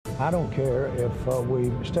I don't care if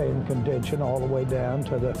we stay in contention all the way down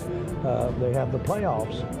to they have the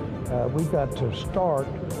playoffs. We've got to start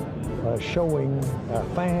showing our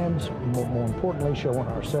fans, more importantly, showing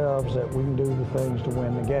ourselves that we can do the things to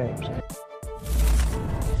win the games.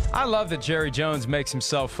 I love that Jerry Jones makes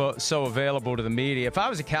himself so available to the media. If I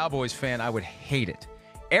was a Cowboys fan, I would hate it.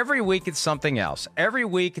 Every week it's something else. Every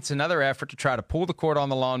week it's another effort to try to pull the cord on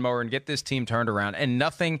the lawnmower and get this team turned around, and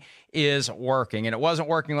nothing is working. And it wasn't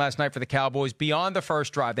working last night for the Cowboys beyond the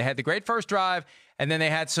first drive. They had the great first drive, and then they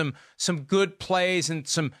had some good plays and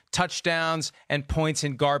some touchdowns and points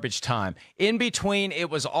in garbage time. In between, it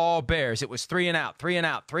was all Bears. It was 3 and out, 3 and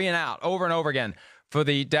out, 3 and out, over and over again for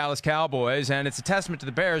the Dallas Cowboys, and it's a testament to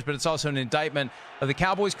the Bears, but it's also an indictment of the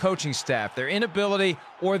Cowboys coaching staff, their inability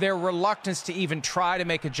or their reluctance to even try to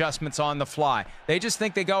make adjustments on the fly. They just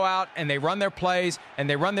think they go out and they run their plays and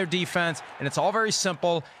they run their defense, and it's all very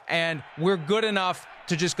simple, and we're good enough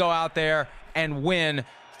to just go out there and win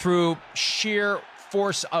through sheer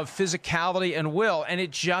force of physicality and will, and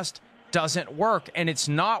it just doesn't work, and it's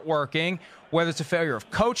not working, whether it's a failure of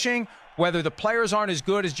coaching, whether the players aren't as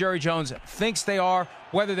good as Jerry Jones thinks they are,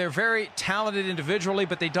 whether they're very talented individually,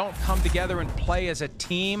 but they don't come together and play as a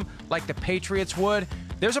team like the Patriots would.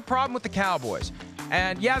 There's a problem with the Cowboys.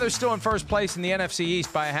 And yeah, they're still in first place in the NFC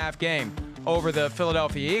East by a half game over the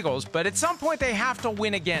Philadelphia Eagles, but at some point they have to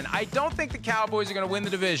win again. I don't think the Cowboys are going to win the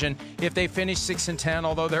division if they finish 6-10,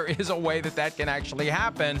 although there is a way that can actually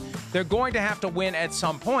happen. They're going to have to win at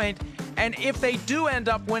some point. And if they do end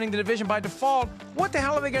up winning the division by default, what the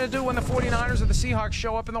hell are they going to do when the 49ers or the Seahawks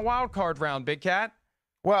show up in the wild card round, Big Cat?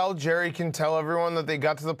 Well, Jerry can tell everyone that they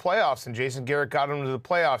got to the playoffs, and Jason Garrett got them to the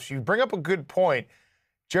playoffs. You bring up a good point.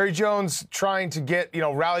 Jerry Jones trying to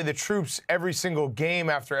rally the troops every single game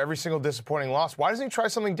after every single disappointing loss. Why doesn't he try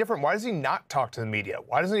something different? Why does he not talk to the media?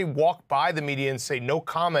 Why doesn't he walk by the media and say, no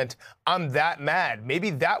comment, I'm that mad?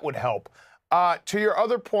 Maybe that would help. To your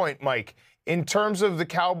other point, Mike, in terms of the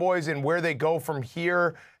Cowboys and where they go from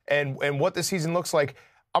here and what the season looks like,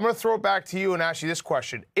 I'm going to throw it back to you and ask you this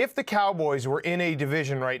question. If the Cowboys were in a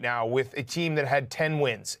division right now with a team that had 10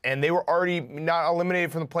 wins and they were already not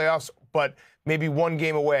eliminated from the playoffs, but maybe one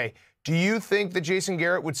game away, do you think that Jason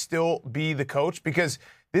Garrett would still be the coach? Because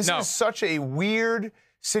this is such a weird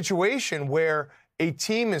situation where a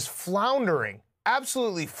team is floundering,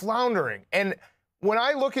 absolutely floundering. And when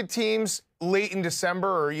I look at teams late in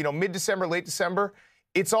December or, mid-December, late December,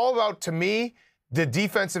 it's all about, to me, the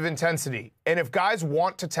defensive intensity. And if guys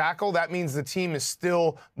want to tackle, that means the team is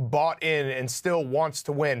still bought in and still wants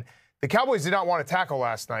to win. The Cowboys did not want to tackle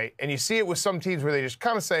last night, and you see it with some teams where they just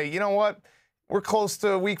kind of say, you know what, we're close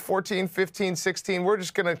to week 14, 15, 16. We're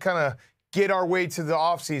just going to kind of get our way to the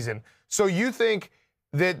offseason. So you think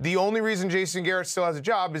that the only reason Jason Garrett still has a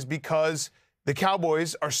job is because the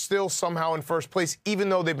Cowboys are still somehow in first place, even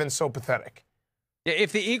though they've been so pathetic? Yeah,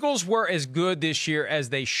 if the Eagles were as good this year as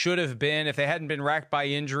they should have been, if they hadn't been racked by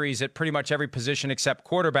injuries at pretty much every position except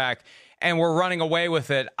quarterback, and were running away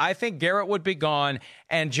with it, I think Garrett would be gone,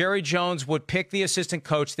 and Jerry Jones would pick the assistant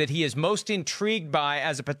coach that he is most intrigued by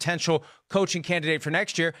as a potential coaching candidate for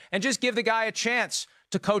next year, and just give the guy a chance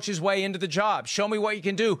to coach his way into the job. Show me what you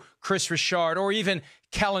can do, Chris Richard, or even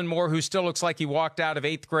Kellen Moore, who still looks like he walked out of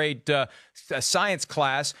 8th grade science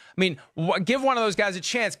class. I mean, give one of those guys a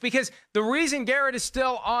chance, because the reason Garrett is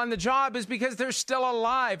still on the job is because they're still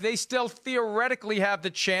alive. They still theoretically have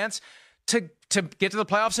the chance to get to the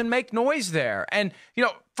playoffs and make noise there. And,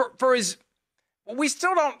 we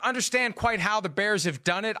still don't understand quite how the Bears have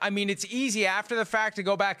done it. I mean, it's easy after the fact to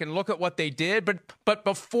go back and look at what they did, but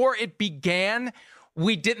before it began,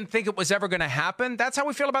 we didn't think it was ever going to happen. That's how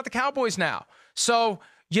we feel about the Cowboys now. So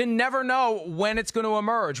you never know when it's going to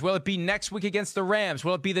emerge. Will it be next week against the Rams?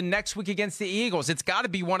 Will it be the next week against the Eagles? It's got to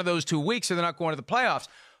be one of those 2 weeks or they're not going to the playoffs.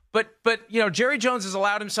 But Jerry Jones has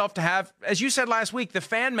allowed himself to have, as you said last week, the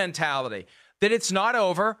fan mentality that it's not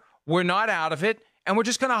over, we're not out of it, and we're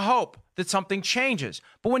just going to hope that something changes.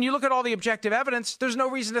 But when you look at all the objective evidence, there's no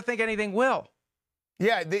reason to think anything will.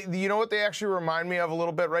 Yeah, you know what they actually remind me of a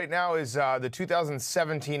little bit right now is the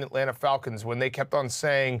 2017 Atlanta Falcons, when they kept on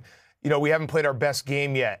saying, we haven't played our best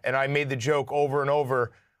game yet. And I made the joke over and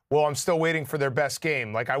over, well, I'm still waiting for their best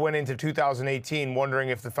game. Like, I went into 2018 wondering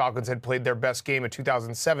if the Falcons had played their best game in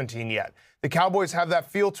 2017 yet. The Cowboys have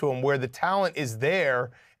that feel to them where the talent is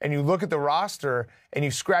there, and you look at the roster and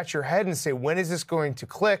you scratch your head and say, when is this going to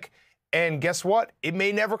click? And guess what? It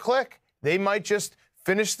may never click. They might just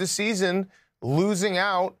finish the season losing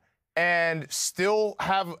out and still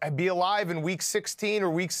be alive in week 16 or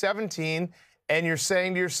week 17, and you're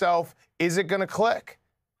saying to yourself, is it going to click?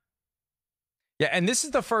 Yeah, and this is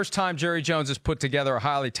the first time Jerry Jones has put together a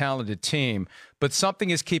highly talented team, but something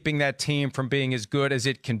is keeping that team from being as good as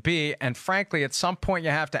it can be. And frankly, at some point you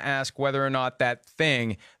have to ask whether or not that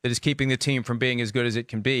thing that is keeping the team from being as good as it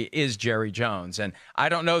can be is Jerry Jones. And I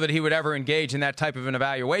don't know that he would ever engage in that type of an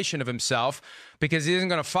evaluation of himself because he isn't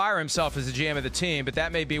going to fire himself as the GM of the team, but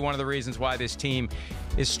that may be one of the reasons why this team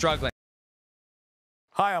is struggling.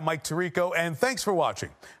 Hi, I'm Mike Tirico, and thanks for watching.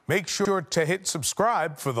 Make sure to hit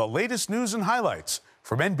subscribe for the latest news and highlights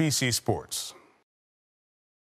from NBC Sports.